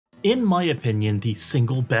in my opinion, the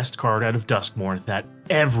single best card out of Duskmourn that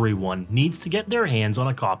everyone needs to get their hands on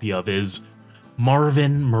a copy of is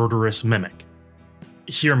Marvin Murderous Mimic.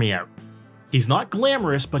 Hear me out. He's not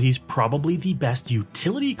glamorous, but he's probably the best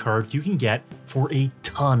utility card you can get for a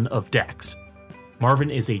ton of decks.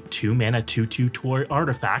 Marvin is a 2-mana 2/2 toy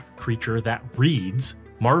artifact creature that reads,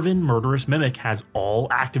 Marvin Murderous Mimic has all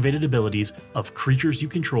activated abilities of creatures you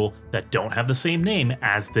control that don't have the same name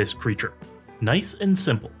as this creature. Nice and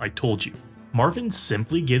simple, I told you. Marvin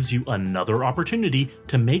simply gives you another opportunity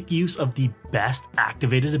to make use of the best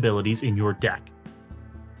activated abilities in your deck.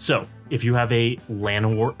 So, if you have a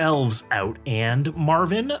Llanowar Elves out and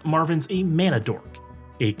Marvin's a mana dork.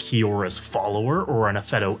 A Kiora's Follower or an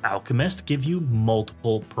Epheto Alchemist give you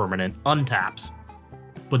multiple permanent untaps.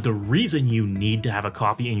 But the reason you need to have a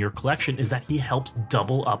copy in your collection is that he helps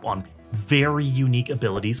double up on very unique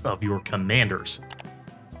abilities of your commanders.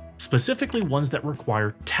 Specifically ones that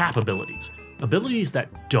require tap abilities. Abilities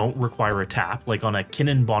that don't require a tap, like on a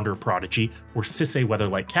Kinnan Bonder Prodigy or Sisay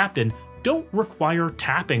Weatherlight Captain, don't require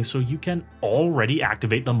tapping, so you can already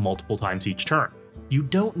activate them multiple times each turn. You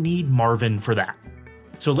don't need Marvin for that.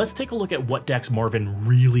 So let's take a look at what decks Marvin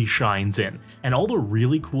really shines in, and all the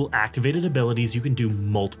really cool activated abilities you can do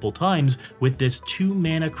multiple times with this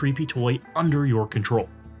 2-mana creepy toy under your control.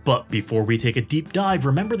 But before we take a deep dive,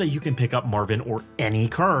 remember that you can pick up Marvin or any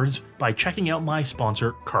cards by checking out my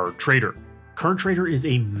sponsor, Card Trader. Card Trader is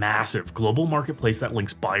a massive global marketplace that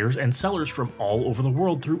links buyers and sellers from all over the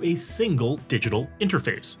world through a single digital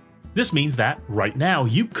interface. This means that, right now,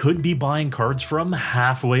 you could be buying cards from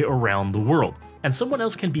halfway around the world, and someone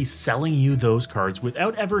else can be selling you those cards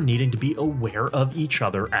without ever needing to be aware of each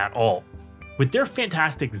other at all. With their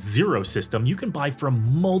fantastic Zero system, you can buy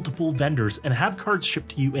from multiple vendors and have cards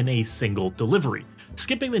shipped to you in a single delivery,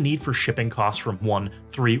 skipping the need for shipping costs from 1,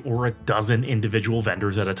 3, or a dozen individual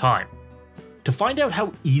vendors at a time. To find out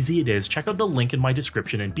how easy it is, check out the link in my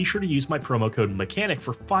description and be sure to use my promo code MECHANIC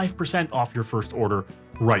for 5% off your first order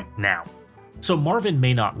right now. So Marvin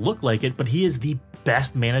may not look like it, but he is the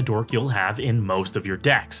best mana dork you'll have in most of your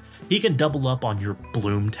decks. He can double up on your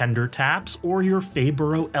Bloom Tender taps or your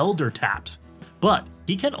Feyburrow Elder taps. But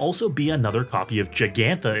he can also be another copy of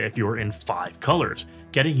Gigantha if you're in 5 colors,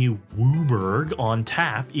 getting you Wooburg on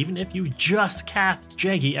tap even if you just cast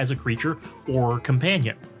Jaggy as a creature or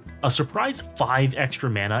companion. A surprise 5 extra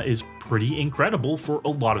mana is pretty incredible for a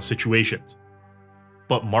lot of situations.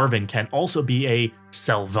 But Marvin can also be a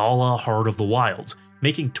Selvala Heart of the Wilds,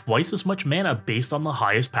 making twice as much mana based on the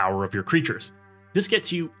highest power of your creatures. This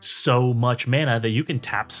gets you so much mana that you can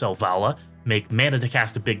tap Selvala, make mana to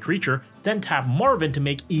cast a big creature, then tap Marvin to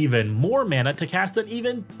make even more mana to cast an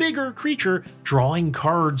even bigger creature, drawing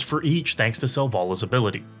cards for each thanks to Selvala's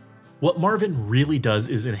ability. What Marvin really does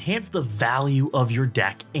is enhance the value of your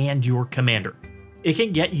deck and your commander. It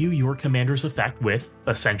can get you your commander's effect with,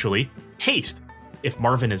 essentially, haste. If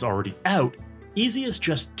Marvin is already out, easy as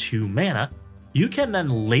just 2 mana, you can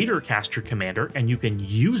then later cast your commander and you can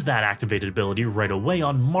use that activated ability right away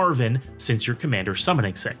on Marvin since your commander's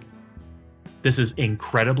summoning sync. This is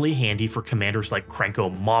incredibly handy for commanders like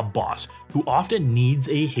Krenko Mob Boss, who often needs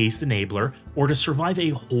a haste enabler or to survive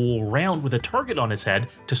a whole round with a target on his head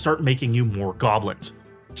to start making you more goblins.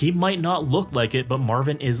 He might not look like it, but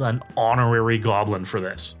Marvin is an honorary goblin for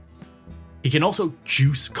this. He can also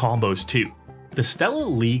juice combos too. The Stella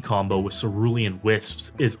Lee combo with Cerulean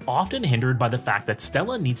Wisps is often hindered by the fact that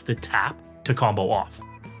Stella needs to tap to combo off.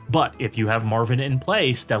 But if you have Marvin in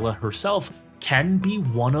play, Stella herself can be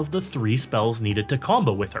one of the 3 spells needed to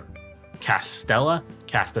combo with her. Cast Stella,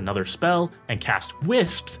 cast another spell, and cast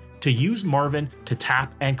Wisps to use Marvin to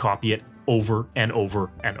tap and copy it over and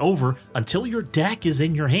over and over until your deck is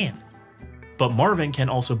in your hand. But Marvin can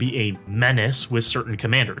also be a menace with certain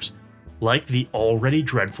commanders, like the already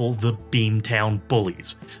dreadful the Beamtown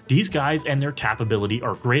Bullies. These guys and their tap ability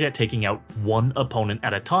are great at taking out one opponent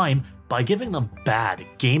at a time by giving them bad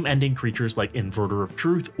game-ending creatures like Inverter of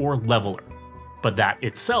Truth or Leveler. But that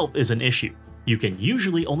itself is an issue. You can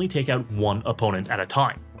usually only take out one opponent at a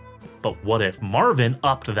time. But what if Marvin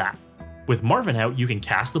upped that? With Marvin out, you can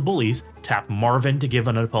cast the Bullies, tap Marvin to give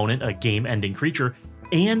an opponent a game-ending creature,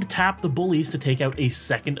 and tap the Bullies to take out a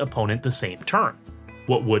second opponent the same turn.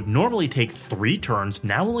 What would normally take 3 turns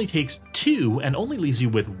now only takes 2 and only leaves you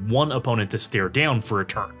with 1 opponent to stare down for a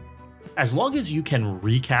turn. As long as you can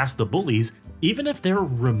recast the Bullies, even if they're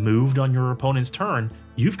removed on your opponent's turn,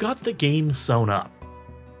 you've got the game sewn up.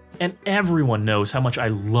 And everyone knows how much I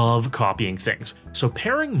love copying things, so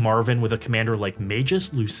pairing Marvin with a commander like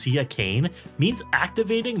Magus Lucia Kane means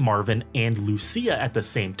activating Marvin and Lucia at the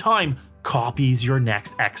same time copies your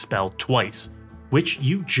next X spell twice. which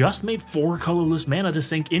you just made 4 colorless mana to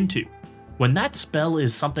sink into. When that spell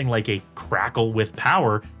is something like a Crackle with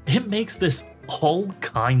power, it makes this all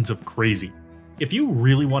kinds of crazy. If you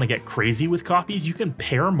really want to get crazy with copies, you can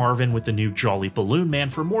pair Marvin with the new Jolly Balloon Man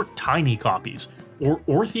for more tiny copies, or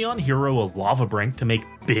Ortheon Hero a Lava Brink to make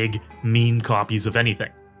big, mean copies of anything.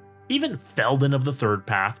 Even Felden of the Third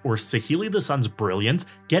Path or Saheeli the Sun's Brilliance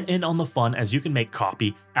get in on the fun, as you can make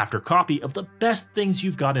copy after copy of the best things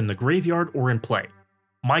you've got in the graveyard or in play.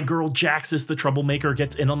 My girl Jaxis the Troublemaker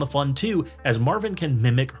gets in on the fun too, as Marvin can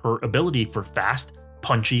mimic her ability for fast,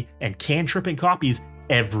 punchy, and cantripping copies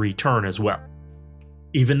every turn as well.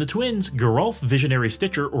 Even the twins, Geralf Visionary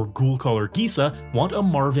Stitcher or Ghoulcaller Gisa, want a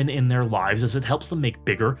Marvin in their lives, as it helps them make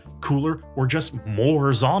bigger, cooler, or just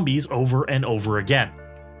more zombies over and over again.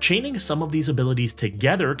 Chaining some of these abilities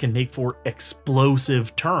together can make for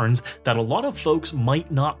explosive turns that a lot of folks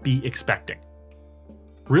might not be expecting.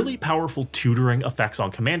 Really powerful tutoring effects on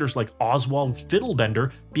commanders like Oswald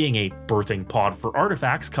Fiddlebender being a birthing pod for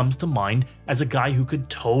artifacts comes to mind as a guy who could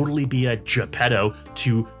totally be a Geppetto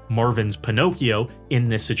to Marvin's Pinocchio in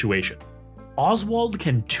this situation. Oswald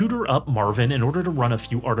can tutor up Marvin in order to run a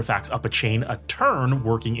few artifacts up a chain a turn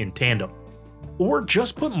working in tandem. Or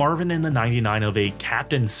just put Marvin in the 99 of a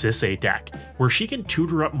Captain Sisay deck, where she can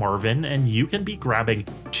tutor up Marvin and you can be grabbing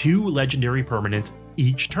 2 legendary permanents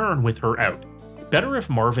each turn with her out. Better if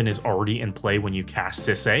Marvin is already in play when you cast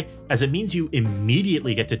Sisay, as it means you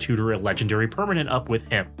immediately get to tutor a legendary permanent up with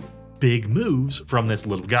him. Big moves from this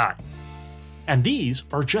little guy. And these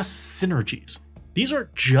are just synergies. These are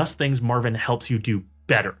just things Marvin helps you do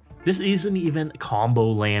better. This isn't even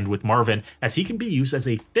combo land with Marvin, as he can be used as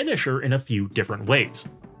a finisher in a few different ways.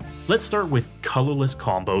 Let's start with colorless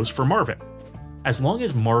combos for Marvin. As long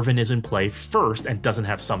as Marvin is in play first and doesn't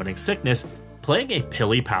have summoning sickness, playing a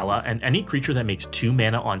Pilipala and any creature that makes 2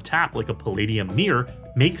 mana on tap like a Palladium Mirror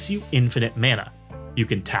makes you infinite mana. You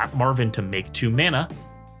can tap Marvin to make 2 mana,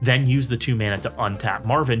 then use the 2 mana to untap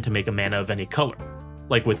Marvin to make a mana of any color.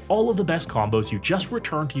 Like with all of the best combos, you just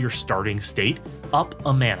return to your starting state up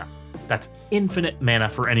a mana. That's infinite mana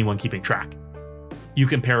for anyone keeping track. You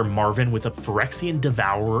can pair Marvin with a Phyrexian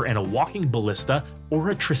Devourer and a Walking Ballista or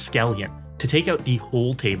a Triskelion to take out the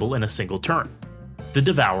whole table in a single turn. The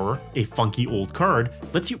Devourer, a funky old card,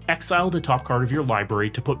 lets you exile the top card of your library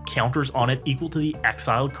to put counters on it equal to the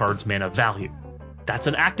exiled card's mana value. That's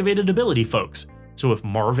an activated ability, folks. So if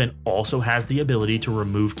Marvin also has the ability to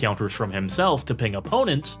remove counters from himself to ping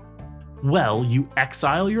opponents, well, you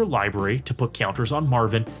exile your library to put counters on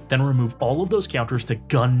Marvin, then remove all of those counters to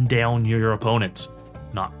gun down your opponents.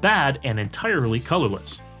 Not bad and entirely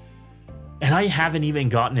colorless. And I haven't even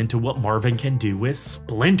gotten into what Marvin can do with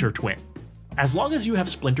Splinter Twin. As long as you have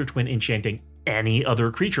Splinter Twin enchanting any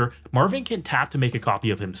other creature, Marvin can tap to make a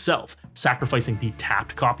copy of himself, sacrificing the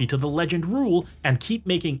tapped copy to the legend rule, and keep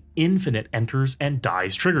making infinite enters and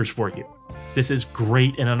dies triggers for you. This is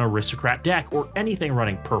great in an Aristocrat deck or anything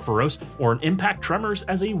running Purphoros or an Impact Tremors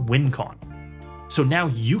as a win con. So now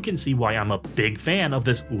you can see why I'm a big fan of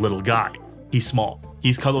this little guy. He's small,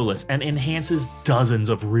 he's colorless, and enhances dozens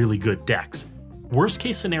of really good decks. Worst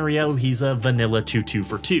case scenario, he's a vanilla 2/2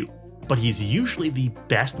 for 2. But he's usually the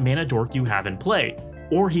best mana dork you have in play,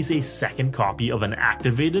 or he's a second copy of an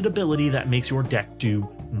activated ability that makes your deck do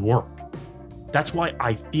work. That's why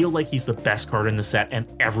I feel like he's the best card in the set and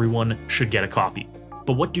everyone should get a copy.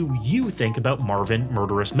 But what do you think about Marvin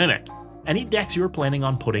Murderous Mimic? Any decks you're planning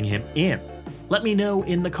on putting him in? Let me know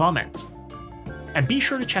in the comments. And be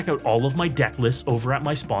sure to check out all of my deck lists over at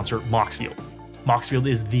my sponsor MOXFIELD. MOXFIELD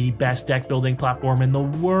is the best deck building platform in the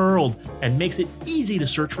world and makes it easy to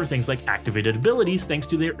search for things like activated abilities thanks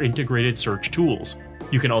to their integrated search tools.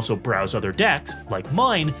 You can also browse other decks, like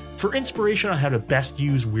mine, for inspiration on how to best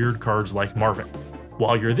use weird cards like Marvin.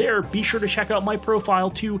 While you're there, be sure to check out my profile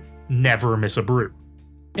to never miss a brew.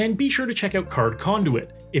 And be sure to check out Card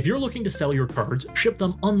Conduit. If you're looking to sell your cards, ship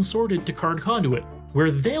them unsorted to Card Conduit, where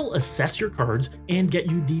they'll assess your cards and get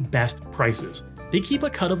you the best prices. They keep a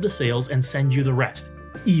cut of the sales and send you the rest.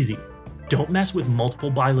 Easy. Don't mess with multiple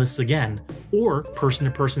buy lists again, or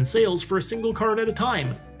person-to-person sales for a single card at a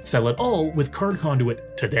time. Sell it all with Card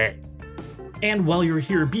Conduit today. And while you're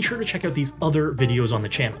here, be sure to check out these other videos on the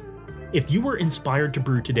channel. If you were inspired to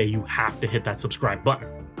brew today, you have to hit that subscribe button.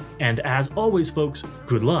 And as always, folks,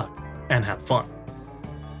 good luck and have fun.